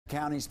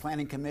County's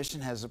Planning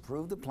Commission has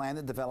approved a plan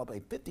to develop a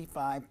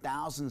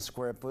 55,000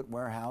 square foot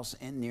warehouse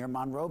near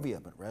Monrovia,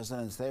 but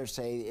residents there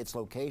say its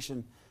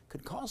location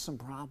could cause some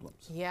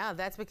problems. Yeah,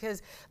 that's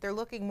because they're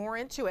looking more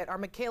into it. Our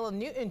Michaela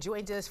Newton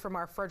joins us from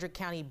our Frederick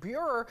County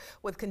Bureau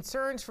with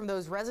concerns from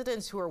those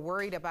residents who are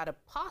worried about a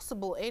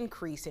possible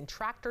increase in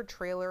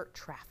tractor-trailer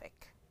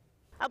traffic.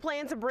 A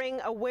plan to bring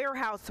a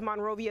warehouse to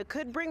Monrovia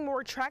could bring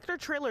more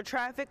tractor-trailer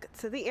traffic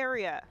to the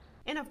area.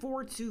 In a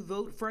 4-2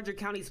 vote, Frederick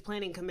County's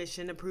Planning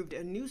Commission approved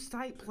a new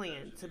site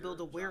plan to build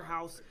a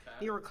warehouse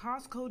near a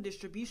Costco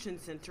distribution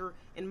center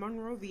in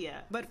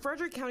Monrovia. But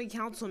Frederick County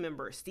Council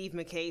member Steve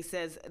McKay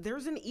says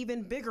there's an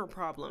even bigger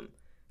problem: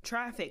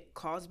 traffic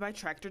caused by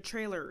tractor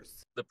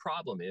trailers. The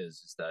problem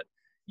is that,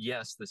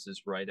 yes, this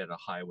is right at a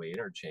highway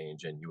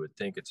interchange, and you would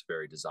think it's a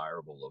very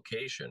desirable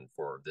location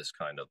for this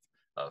kind of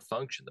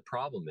function. The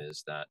problem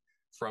is that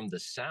from the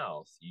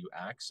south, you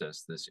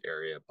access this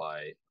area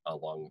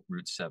along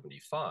Route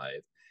 75,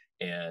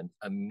 and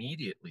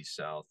immediately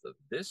south of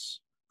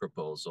this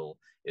proposal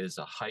is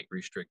a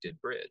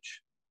height-restricted bridge.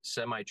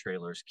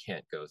 Semi-trailers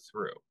can't go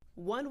through.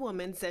 One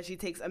woman says she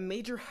takes a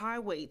major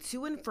highway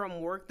to and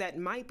from work that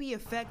might be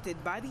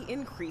affected by the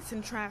increase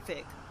in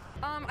traffic.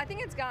 I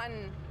think it's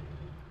gotten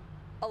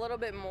a little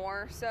bit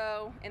more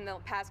so in the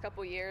past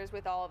couple years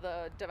with all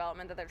the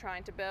development that they're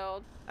trying to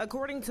build.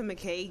 According to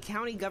McKay,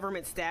 county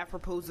government staff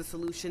proposed a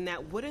solution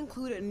that would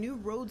include a new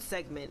road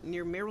segment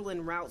near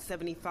Maryland Route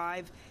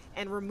 75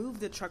 and remove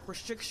the truck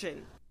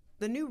restriction.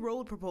 The new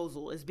road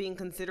proposal is being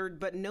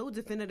considered, but no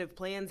definitive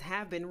plans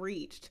have been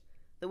reached.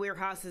 The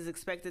warehouse is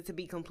expected to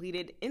be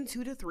completed in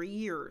 2 to 3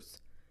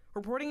 years.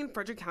 Reporting in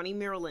Frederick County,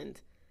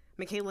 Maryland,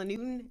 Michaela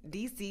Newton,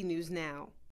 DC News Now.